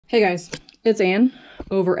Hey guys, it's Anne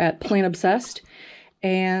over at Plain Obsessed,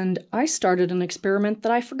 and I started an experiment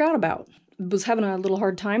that I forgot about. Was having a little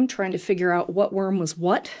hard time trying to figure out what worm was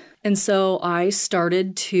what, and so I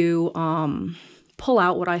started to pull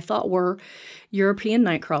out what I thought were European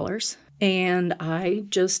night crawlers, and I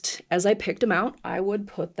just, as I picked them out, I would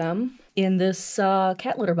put them in this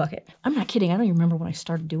cat litter bucket. I'm not kidding, I don't even remember when I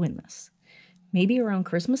started doing this. Maybe around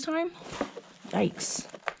Christmas time? Yikes.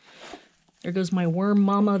 There goes my Worm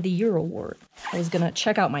Mama of the Year award. I was gonna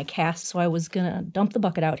check out my cast, so I was gonna dump the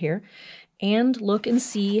bucket out here and look and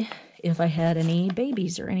see if I had any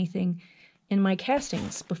babies or anything in my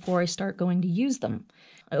castings before I start going to use them.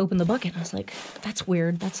 I opened the bucket and I was like, that's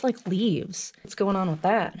weird, that's like leaves. What's going on with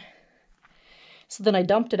that? So then I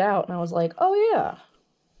dumped it out and I was like, oh yeah.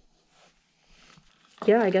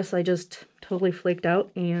 Yeah, I guess I just totally flaked out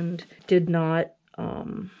and did not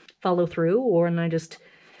follow through, and I just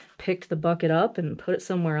picked the bucket up and put it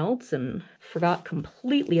somewhere else and forgot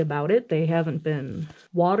completely about it. They haven't been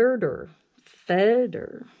watered or fed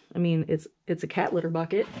or, I mean, it's a cat litter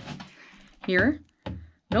bucket. Here,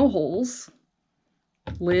 no holes,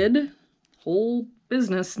 lid, whole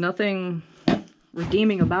business, nothing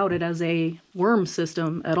redeeming about it as a worm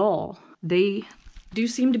system at all. They do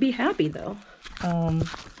seem to be happy though.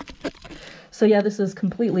 So yeah, this is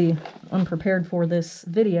completely unprepared for this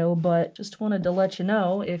video, but just wanted to let you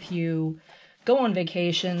know, if you go on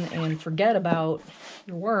vacation and forget about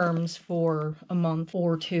your worms for a month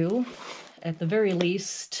or two, at the very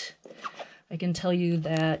least, I can tell you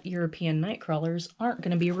that European night crawlers aren't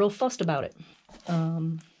going to be real fussed about it.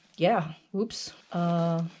 Yeah, oops.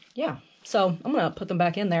 Yeah, so I'm going to put them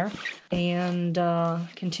back in there and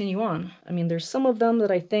continue on. I mean, there's some of them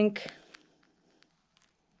that I think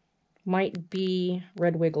might be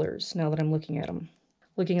red wigglers now that I'm looking at them.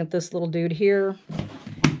 Looking at this little dude here,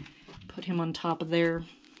 put him on top of there,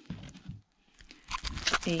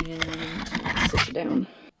 and sit you down.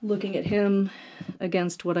 Looking at him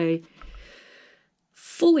against what I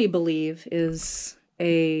fully believe is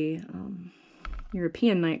a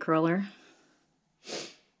European nightcrawler.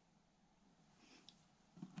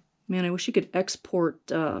 Man, I wish you could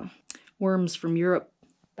export worms from Europe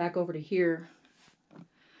back over to here.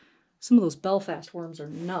 Some of those Belfast worms are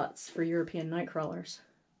nuts for European nightcrawlers.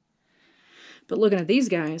 But looking at these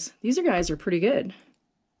guys are pretty good.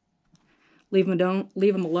 Leave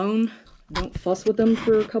them alone. Don't fuss with them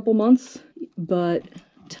for a couple months. But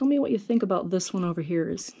tell me what you think about this one over here.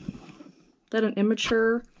 Is that an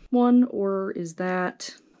immature one, or is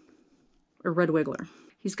that a red wiggler?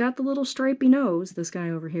 He's got the little stripy nose, this guy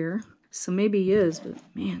over here. So maybe he is, but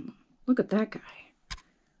man, look at that guy.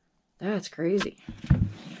 That's crazy.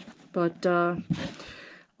 But I'm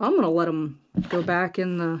gonna let them go back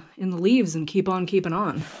in the leaves and keep on keeping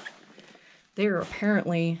on. They are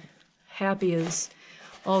apparently happy as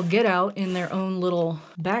all get out in their own little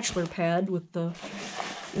bachelor pad with the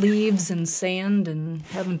leaves and sand, and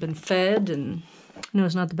haven't been fed. And I know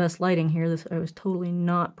it's not the best lighting here. I was totally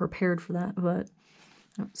not prepared for that, but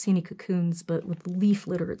I don't see any cocoons. But with the leaf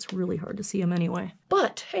litter, it's really hard to see them anyway.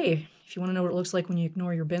 But hey, if you want to know what it looks like when you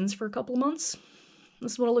ignore your bins for a couple of months,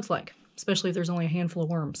 this is what it looks like, especially if there's only a handful of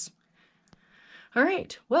worms. All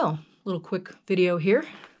right, well, little quick video here.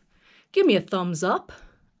 Give me a thumbs up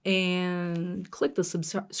and click the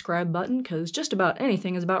subscribe button, because just about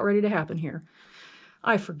anything is about ready to happen here.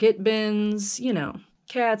 I forget bins, you know,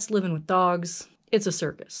 cats living with dogs. It's a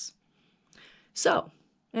circus. So,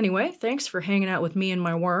 anyway, thanks for hanging out with me and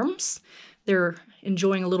my worms. They're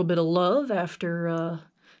enjoying a little bit of love after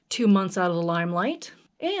 2 months out of the limelight.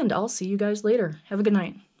 And I'll see you guys later. Have a good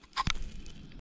night.